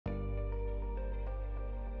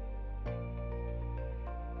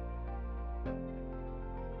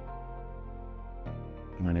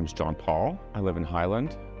My name is John Paul. I live in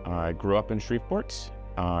Highland. I grew up in Shreveport.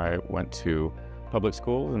 I went to public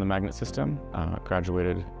school in the magnet system,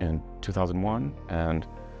 graduated in 2001, and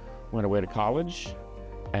went away to college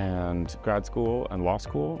and grad school and law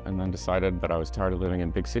school, and then decided that I was tired of living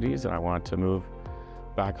in big cities and I wanted to move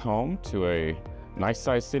back home to a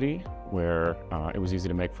nice-sized city where it was easy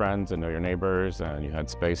to make friends and know your neighbors, and you had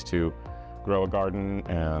space to grow a garden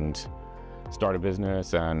and start a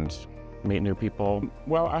business and meet new people.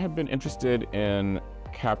 Well, I have been interested in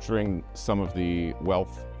capturing some of the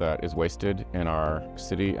wealth that is wasted in our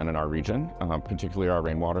city and in our region, particularly our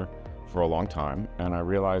rainwater, for a long time. And I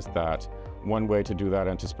realized that one way to do that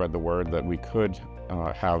and to spread the word that we could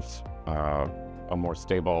have a more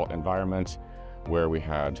stable environment where we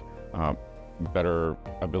had better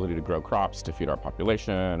ability to grow crops to feed our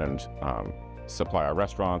population and supply our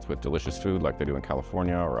restaurants with delicious food like they do in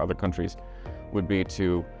California or other countries, would be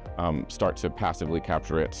to start to passively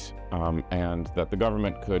capture it, and that the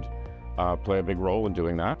government could play a big role in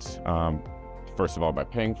doing that. First of all, by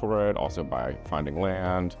paying for it, also by finding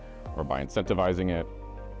land or by incentivizing it,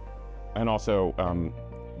 and also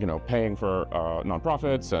paying for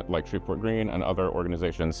nonprofits like Shreveport Green and other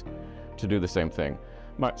organizations to do the same thing.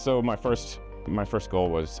 My first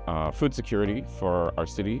goal was food security for our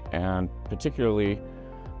city, and particularly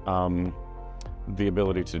the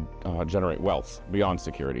ability to generate wealth beyond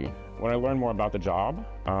security. When I learned more about the job,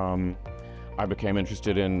 I became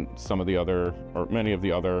interested in many of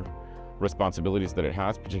the other responsibilities that it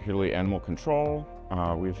has, particularly animal control.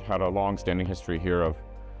 We've had a long-standing history here of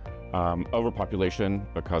overpopulation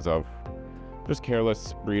because of just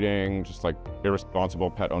careless breeding, just like irresponsible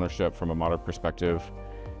pet ownership from a modern perspective.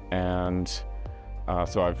 And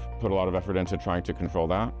so I've put a lot of effort into trying to control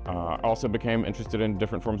that. I also became interested in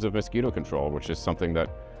different forms of mosquito control, which is something that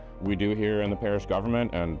we do here in the parish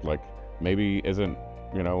government, and maybe isn't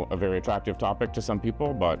a very attractive topic to some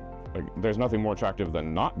people, but there's nothing more attractive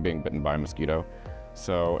than not being bitten by a mosquito.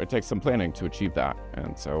 So it takes some planning to achieve that,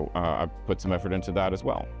 and so I've put some effort into that as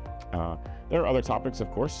well. There are other topics, of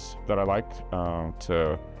course, that I like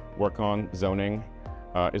to work on. Zoning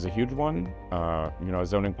is a huge one.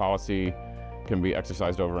 Zoning policy can be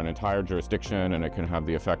exercised over an entire jurisdiction, and it can have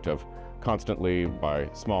the effect of constantly by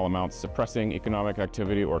small amounts suppressing economic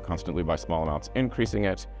activity or constantly by small amounts increasing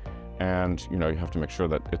it. And you have to make sure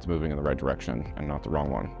that it's moving in the right direction and not the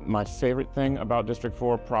wrong one. My favorite thing about District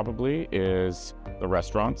 4 probably is the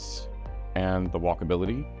restaurants and the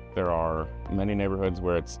walkability. There are many neighborhoods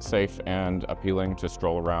where it's safe and appealing to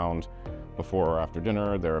stroll around before or after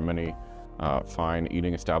dinner. There are many fine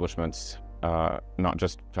eating establishments, not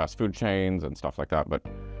just fast food chains and stuff like that, but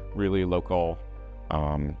really local,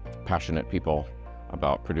 passionate people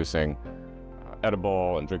about producing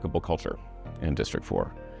edible and drinkable culture in District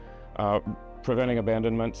 4. Preventing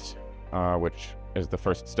abandonment, which is the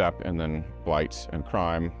first step, and then blight and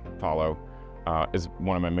crime follow, is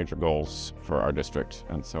one of my major goals for our district.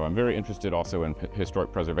 And so I'm very interested also in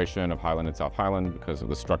historic preservation of Highland and South Highland because of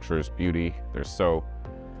the structure's beauty. There's so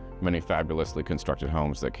many fabulously constructed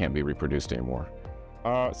homes that can't be reproduced anymore.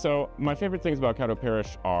 So my favorite things about Caddo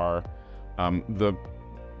Parish are the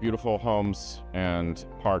beautiful homes and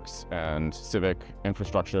parks and civic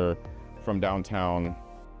infrastructure from downtown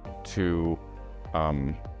to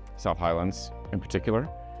South Highlands in particular,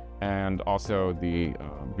 and also the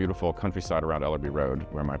beautiful countryside around Ellerby Road,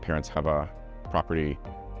 where my parents have a property,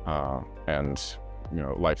 and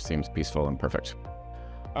life seems peaceful and perfect.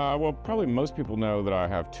 Well, probably most people know that I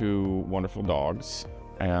have two wonderful dogs,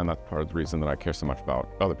 and that's part of the reason that I care so much about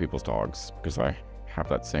other people's dogs, because I have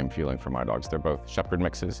that same feeling for my dogs. They're both shepherd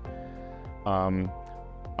mixes. I'm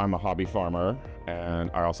a hobby farmer, and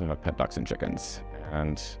I also have pet ducks and chickens.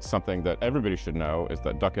 And something that everybody should know is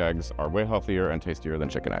that duck eggs are way healthier and tastier than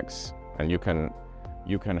chicken eggs. And you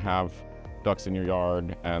can have ducks in your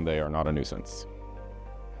yard, and they are not a nuisance.